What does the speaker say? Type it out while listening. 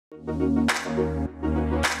Coming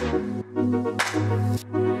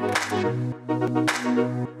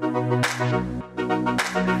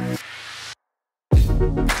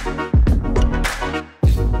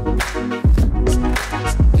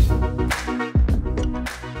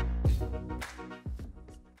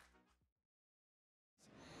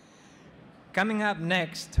up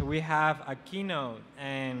next, we have a keynote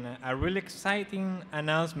and a really exciting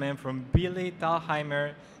announcement from Billy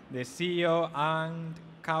Thalheimer, the CEO and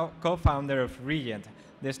co-founder of REGENT,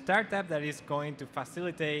 the startup that is going to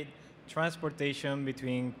facilitate transportation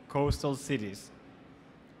between coastal cities.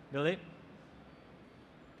 Billy?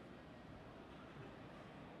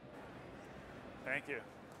 Thank you.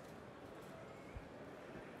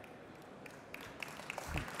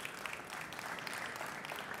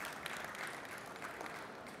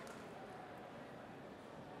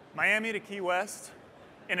 Miami to Key West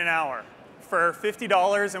in an hour for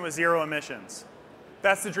 $50 and with 0 emissions.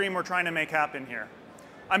 That's the dream we're trying to make happen here.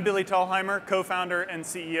 I'm Billy Thalheimer, co-founder and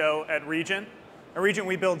CEO at REGENT. At REGENT,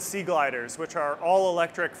 we build sea gliders, which are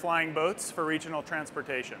all-electric flying boats for regional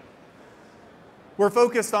transportation. We're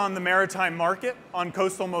focused on the maritime market, on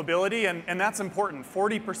coastal mobility, and that's important.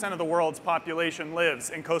 40% of the world's population lives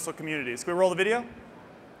in coastal communities. Can we roll the video?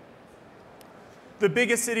 The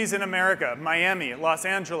biggest cities in America, Miami, Los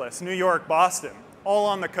Angeles, New York, Boston, all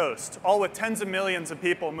on the coast, all with tens of millions of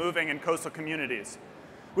people moving in coastal communities.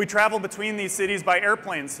 We travel between these cities by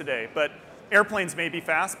airplanes today, but airplanes may be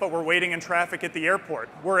fast, but we're waiting in traffic at the airport.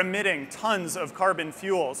 We're emitting tons of carbon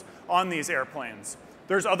fuels on these airplanes.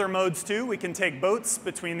 There's other modes too. We can take boats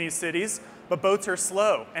between these cities, but boats are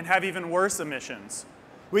slow and have even worse emissions.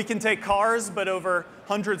 We can take cars, but over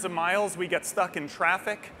hundreds of miles, we get stuck in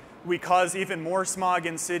traffic. We cause even more smog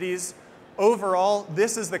in cities. Overall,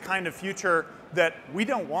 this is the kind of future that we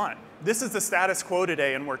don't want. This is the status quo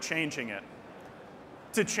today, and we're changing it.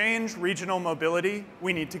 To change regional mobility,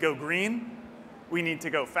 we need to go green, we need to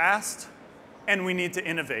go fast, and we need to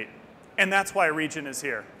innovate. And that's why REGENT is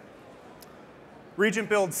here. REGENT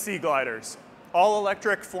builds sea gliders,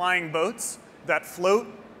 all-electric flying boats that float,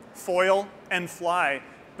 foil, and fly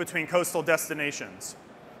between coastal destinations.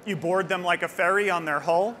 You board them like a ferry on their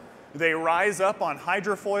hull. They rise up on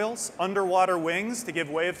hydrofoils, underwater wings to give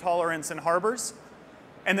wave tolerance in harbors.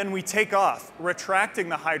 And then we take off, retracting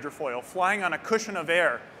the hydrofoil, flying on a cushion of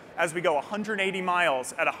air as we go 180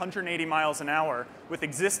 miles at 180 miles an hour with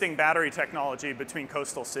existing battery technology between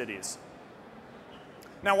coastal cities.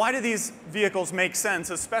 Now, why do these vehicles make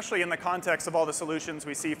sense, especially in the context of all the solutions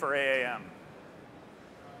we see for AAM?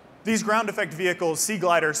 These ground effect vehicles, sea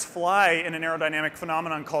gliders, fly in an aerodynamic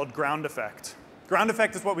phenomenon called ground effect. Ground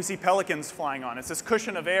effect is what we see pelicans flying on. It's this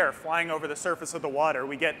cushion of air flying over the surface of the water.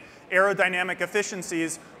 We get aerodynamic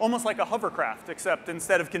efficiencies almost like a hovercraft, except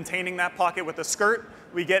instead of containing that pocket with a skirt,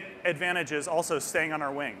 we get advantages also staying on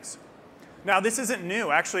our wings. Now, this isn't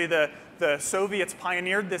new. Actually, the Soviets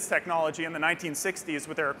pioneered this technology in the 1960s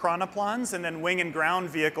with their chronoplans, and then wing and ground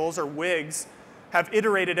vehicles, or WIGs, have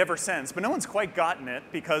iterated ever since. But no one's quite gotten it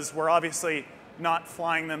because we're obviously not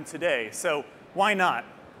flying them today. So why not?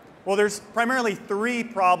 Well, there's primarily 3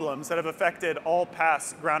 problems that have affected all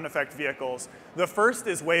past ground effect vehicles. The first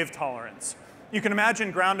is wave tolerance. You can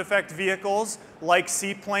imagine ground effect vehicles like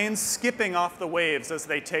seaplanes skipping off the waves as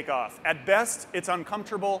they take off. At best, it's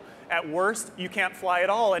uncomfortable. At worst, you can't fly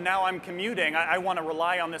at all. And now I'm commuting. I want to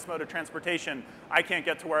rely on this mode of transportation. I can't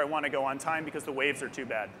get to where I want to go on time because the waves are too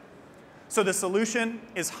bad. So the solution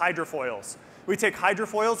is hydrofoils. We take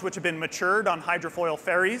hydrofoils, which have been matured on hydrofoil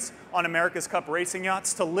ferries on America's Cup racing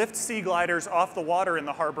yachts, to lift sea gliders off the water in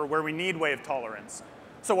the harbor where we need wave tolerance.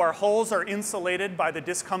 So our hulls are insulated by the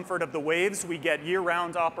discomfort of the waves. We get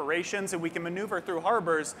year-round operations, and we can maneuver through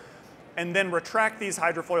harbors and then retract these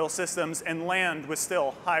hydrofoil systems and land with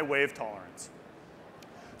still high wave tolerance.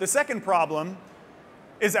 The second problem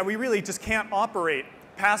is that we really just can't operate.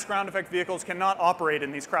 Past ground effect vehicles cannot operate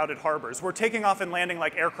in these crowded harbors. We're taking off and landing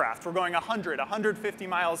like aircraft. We're going 100, 150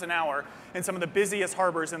 miles an hour in some of the busiest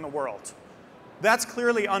harbors in the world. That's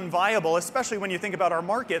clearly unviable, especially when you think about our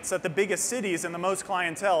markets, that the biggest cities and the most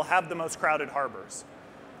clientele have the most crowded harbors.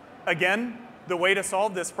 Again, the way to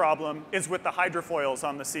solve this problem is with the hydrofoils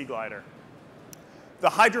on the sea glider. The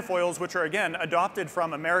hydrofoils, which are, again, adopted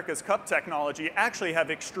from America's Cup technology, actually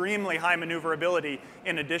have extremely high maneuverability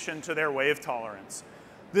in addition to their wave tolerance.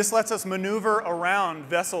 This lets us maneuver around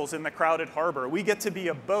vessels in the crowded harbor. We get to be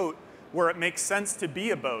a boat where it makes sense to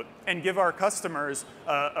be a boat and give our customers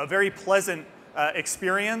a very pleasant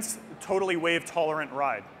experience, totally wave-tolerant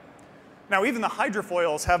ride. Now, even the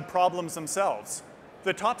hydrofoils have problems themselves.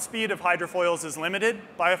 The top speed of hydrofoils is limited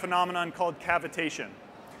by a phenomenon called cavitation.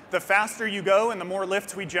 The faster you go and the more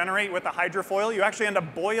lift we generate with the hydrofoil, you actually end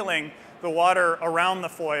up boiling the water around the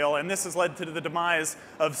foil, and this has led to the demise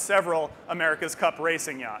of several America's Cup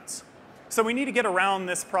racing yachts. So we need to get around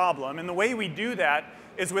this problem, and the way we do that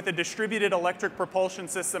is with a distributed electric propulsion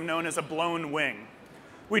system known as a blown wing.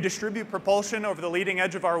 We distribute propulsion over the leading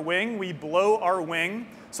edge of our wing. We blow our wing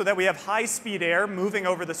so that we have high-speed air moving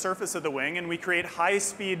over the surface of the wing, and we create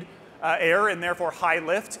high-speed air and therefore high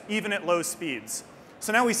lift, even at low speeds.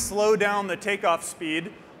 So now we slow down the takeoff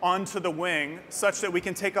speed onto the wing such that we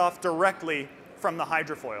can take off directly from the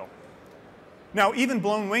hydrofoil. Now, even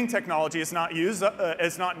blown wing technology is not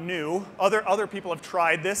new. Other people have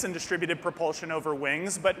tried this and distributed propulsion over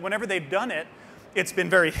wings, but whenever they've done it, it's been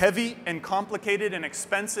very heavy and complicated and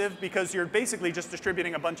expensive because you're basically just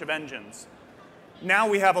distributing a bunch of engines. Now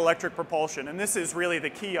we have electric propulsion, and this is really the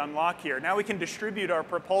key unlock here. Now we can distribute our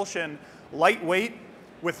propulsion lightweight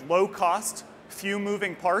with low cost, few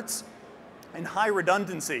moving parts, and high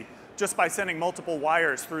redundancy just by sending multiple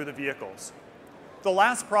wires through the vehicles. The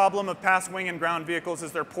last problem of past wing and ground vehicles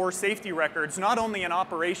is their poor safety records, not only in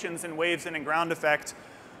operations in waves and in ground effect,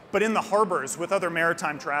 but in the harbors with other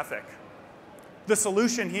maritime traffic. The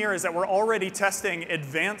solution here is that we're already testing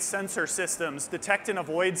advanced sensor systems, detect and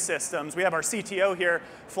avoid systems. We have our CTO here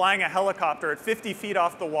flying a helicopter at 50 feet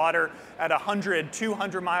off the water at 100,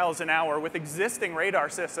 200 miles an hour with existing radar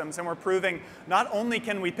systems, and we're proving not only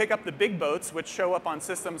can we pick up the big boats, which show up on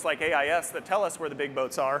systems like AIS that tell us where the big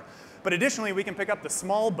boats are, but additionally we can pick up the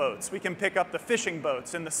small boats. We can pick up the fishing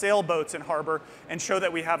boats and the sailboats in harbor and show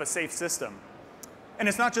that we have a safe system. And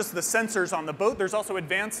it's not just the sensors on the boat, there's also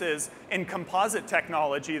advances in composite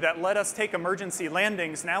technology that let us take emergency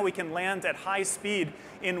landings. Now we can land at high speed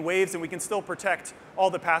in waves and we can still protect all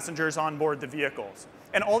the passengers on board the vehicles.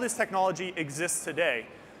 And all this technology exists today.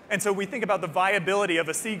 And so we think about the viability of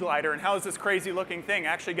a sea glider and how is this crazy looking thing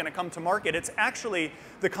actually going to come to market. It's actually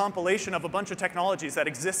the compilation of a bunch of technologies that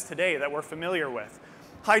exist today that we're familiar with.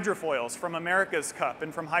 Hydrofoils from America's Cup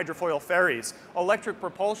and from hydrofoil ferries, electric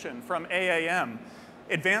propulsion from AAM,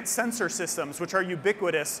 advanced sensor systems, which are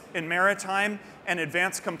ubiquitous in maritime, and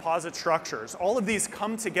advanced composite structures. All of these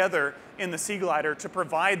come together in the Sea Glider to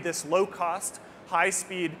provide this low-cost,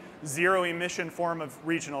 high-speed, zero-emission form of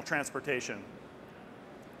regional transportation.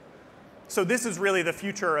 So this is really the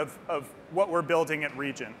future of what we're building at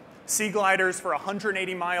REGENT. Sea gliders for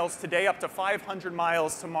 180 miles today, up to 500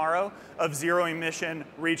 miles tomorrow of zero-emission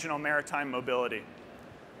regional maritime mobility.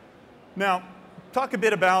 Now, talk a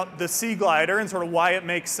bit about the Sea Glider and sort of why it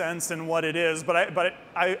makes sense and what it is, but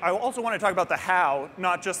I also want to talk about the how,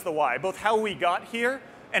 not just the why, both how we got here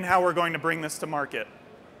and how we're going to bring this to market.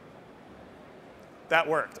 That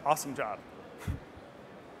worked. Awesome job.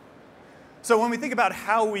 So when we think about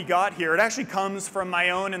how we got here, it actually comes from my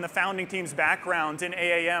own and the founding team's background in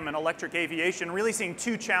AAM and electric aviation, really seeing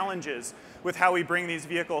two challenges with how we bring these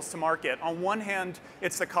vehicles to market. On one hand,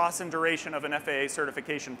 it's the cost and duration of an FAA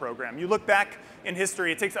certification program. You look back in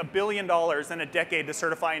history, it takes $1 billion in a decade to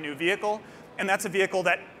certify a new vehicle, and that's a vehicle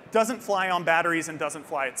that doesn't fly on batteries and doesn't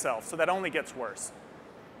fly itself, so that only gets worse.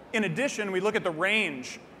 In addition, we look at the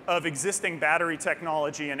range of existing battery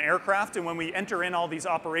technology in aircraft, and when we enter in all these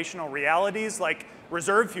operational realities like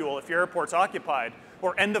reserve fuel if your airport's occupied,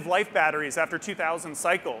 or end-of-life batteries after 2,000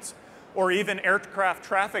 cycles, or even aircraft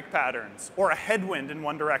traffic patterns, or a headwind in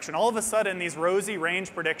one direction, all of a sudden these rosy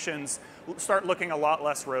range predictions start looking a lot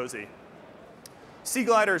less rosy. Sea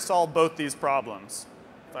gliders solve both these problems.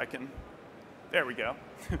 If I can, there we go.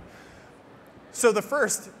 So the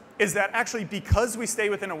first is that actually because we stay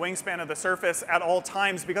within a wingspan of the surface at all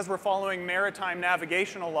times, because we're following maritime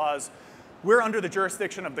navigational laws, we're under the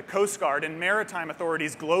jurisdiction of the Coast Guard and maritime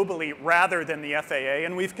authorities globally rather than the FAA,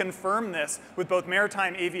 and we've confirmed this with both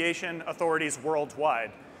maritime aviation authorities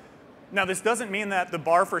worldwide. Now, this doesn't mean that the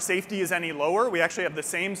bar for safety is any lower. We actually have the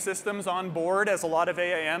same systems on board as a lot of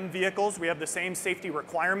AAM vehicles. We have the same safety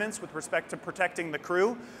requirements with respect to protecting the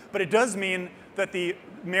crew. But it does mean that the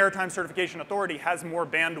Maritime Certification Authority has more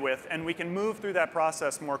bandwidth, and we can move through that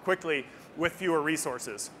process more quickly with fewer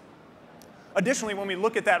resources. Additionally, when we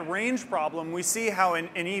look at that range problem, we see how an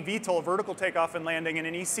eVTOL, vertical takeoff and landing, and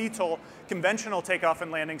an eCTOL, conventional takeoff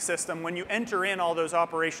and landing system, when you enter in all those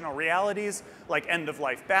operational realities, like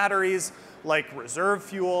end-of-life batteries, like reserve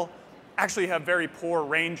fuel, actually have very poor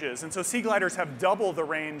ranges. And so sea gliders have double the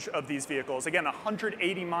range of these vehicles. Again,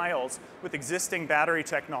 180 miles with existing battery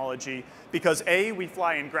technology, because A, we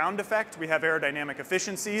fly in ground effect, we have aerodynamic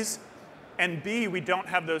efficiencies, and B, we don't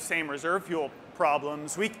have those same reserve fuel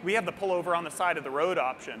problems. We have the pullover on the side of the road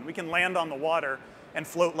option. We can land on the water and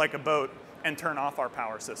float like a boat and turn off our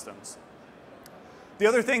power systems. The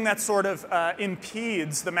other thing that sort of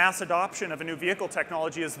impedes the mass adoption of a new vehicle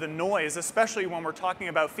technology is the noise, especially when we're talking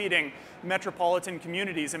about feeding metropolitan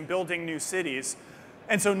communities and building new cities.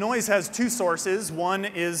 And so noise has two sources. One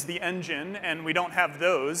is the engine, and we don't have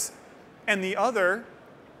those. And the other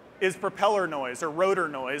is propeller noise, or rotor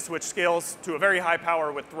noise, which scales to a very high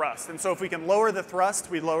power with thrust. And so if we can lower the thrust,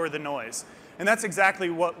 we lower the noise. And that's exactly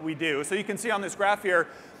what we do. So you can see on this graph here,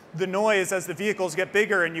 the noise as the vehicles get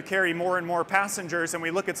bigger and you carry more and more passengers, and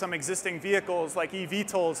we look at some existing vehicles like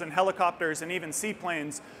eVTOLs and helicopters and even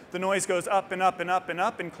seaplanes, the noise goes up and up and up and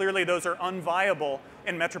up, and clearly those are unviable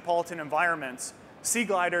in metropolitan environments. Sea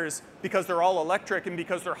gliders, because they're all electric and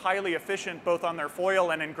because they're highly efficient both on their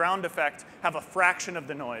foil and in ground effect, have a fraction of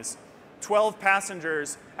the noise. 12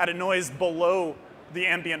 passengers at a noise below the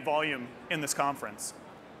ambient volume in this conference.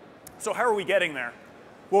 So how are we getting there?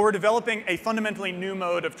 Well, we're developing a fundamentally new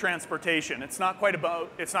mode of transportation. It's not quite a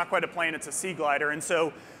boat, it's not quite a plane, it's a sea glider. And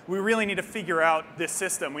so we really need to figure out this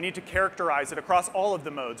system. We need to characterize it across all of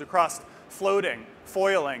the modes, across floating,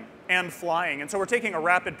 foiling, and flying. And so we're taking a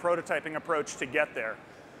rapid prototyping approach to get there.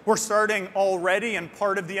 We're starting already, and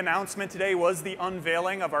part of the announcement today was the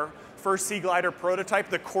unveiling of our first sea glider prototype,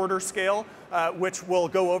 the quarter scale, which we'll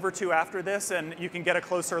go over to after this, and you can get a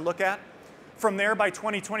closer look at. From there, by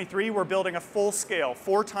 2023, we're building a full scale,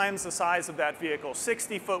 4 times the size of that vehicle,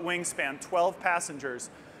 60-foot wingspan, 12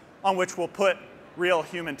 passengers, on which we'll put real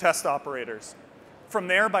human test operators. From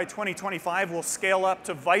there, by 2025, we'll scale up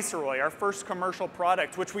to Viceroy, our first commercial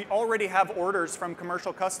product, which we already have orders from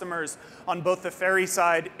commercial customers on both the ferry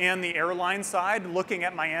side and the airline side, looking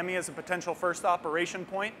at Miami as a potential first operation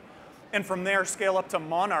point. And from there, scale up to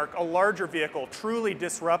Monarch, a larger vehicle, truly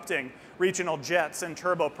disrupting regional jets and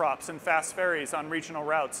turboprops and fast ferries on regional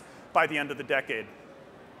routes by the end of the decade.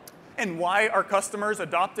 And why are customers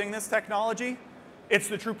adopting this technology? It's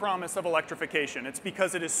the true promise of electrification. It's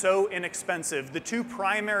because it is so inexpensive. The two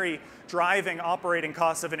primary driving operating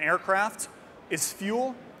costs of an aircraft is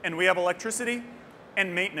fuel, and we have electricity,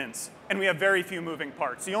 and maintenance. And we have very few moving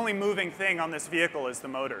parts. The only moving thing on this vehicle is the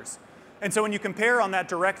motors. And so when you compare on that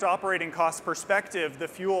direct operating cost perspective, the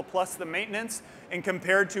fuel plus the maintenance, and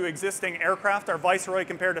compared to existing aircraft, our Viceroy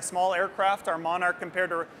compared to small aircraft, our Monarch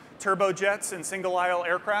compared to turbojets and single-aisle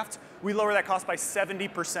aircraft, we lower that cost by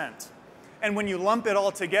 70%. And when you lump it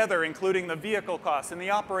all together, including the vehicle costs and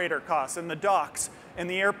the operator costs and the docks and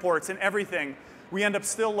the airports and everything, we end up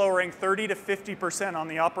still lowering 30 to 50% on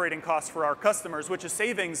the operating costs for our customers, which is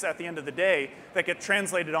savings at the end of the day that get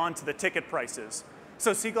translated onto the ticket prices.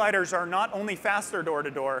 So sea gliders are not only faster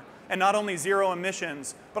door-to-door and not only zero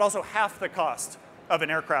emissions, but also half the cost of an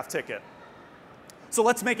aircraft ticket. So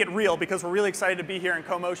let's make it real, because we're really excited to be here in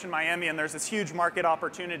CoMotion, Miami, and there's this huge market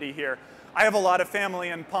opportunity here. I have a lot of family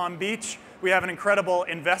in Palm Beach. We have an incredible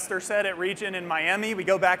investor set at REGENT in Miami. We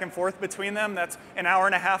go back and forth between them. That's an hour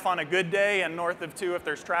and a half on a good day and north of 2 if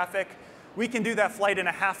there's traffic. We can do that flight in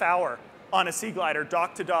a half hour on a sea glider,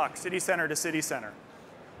 dock to dock, city center to city center.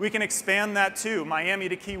 We can expand that too, Miami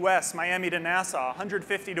to Key West, Miami to Nassau,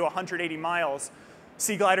 150 to 180 miles.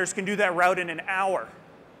 Sea gliders can do that route in an hour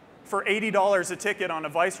for $80 a ticket on a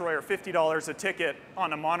Viceroy or $50 a ticket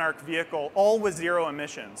on a Monarch vehicle, all with zero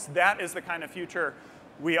emissions. That is the kind of future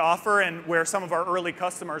we offer, and where some of our early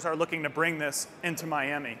customers are looking to bring this into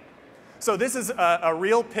Miami. So this is a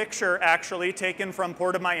real picture, actually, taken from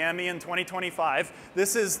Port of Miami in 2025.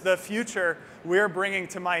 This is the future we're bringing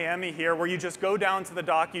to Miami here, where you just go down to the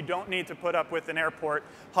dock. You don't need to put up with an airport.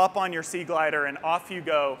 Hop on your sea glider, and off you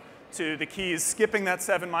go to the Keys. Skipping that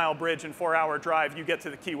 7-mile bridge and 4-hour drive, you get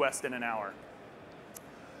to the Key West in an hour.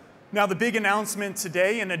 Now, the big announcement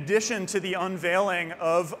today, in addition to the unveiling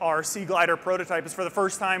of our sea glider prototype, is for the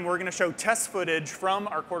first time we're going to show test footage from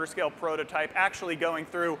our quarter-scale prototype actually going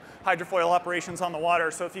through hydrofoil operations on the water.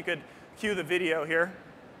 So if you could cue the video here.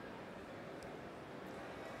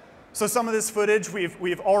 So some of this footage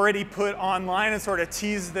we've already put online and sort of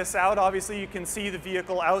teased this out. Obviously, you can see the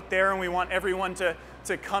vehicle out there, and we want everyone to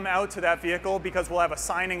come out to that vehicle, because we'll have a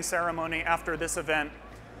signing ceremony after this event.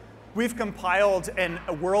 We've compiled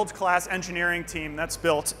a world-class engineering team that's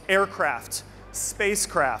built aircraft,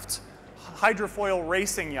 spacecraft, hydrofoil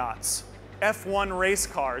racing yachts, F1 race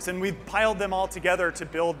cars, and we've piled them all together to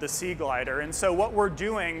build the sea glider. And so what we're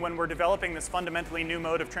doing when we're developing this fundamentally new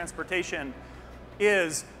mode of transportation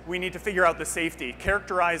is we need to figure out the safety,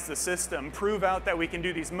 characterize the system, prove out that we can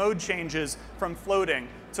do these mode changes from floating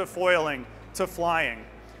to foiling to flying.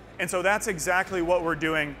 And so that's exactly what we're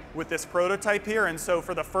doing with this prototype here. And so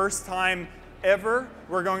for the first time ever,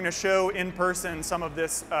 we're going to show in person some of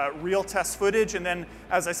this real test footage. And then,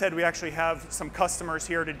 as I said, we actually have some customers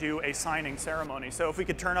here to do a signing ceremony. So if we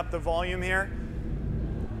could turn up the volume here.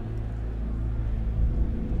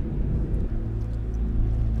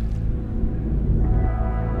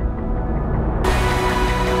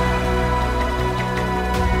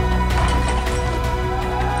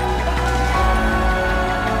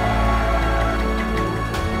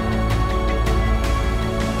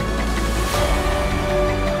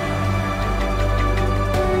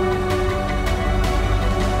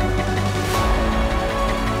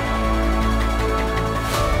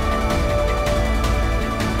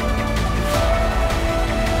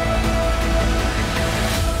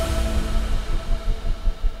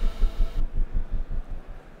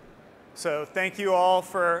 So thank you all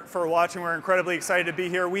for watching. We're incredibly excited to be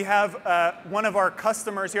here. We have one of our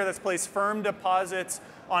customers here that's placed firm deposits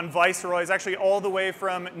on Viceroys, actually all the way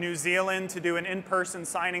from New Zealand to do an in-person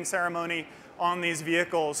signing ceremony on these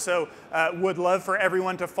vehicles. So would love for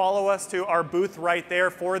everyone to follow us to our booth right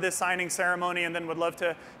there for this signing ceremony, and then would love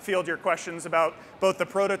to field your questions about both the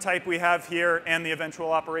prototype we have here and the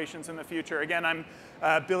eventual operations in the future. Again, I'm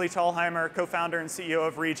Billy Thalheimer, co-founder and CEO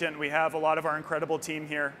of REGENT. We have a lot of our incredible team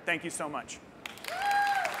here. Thank you so much.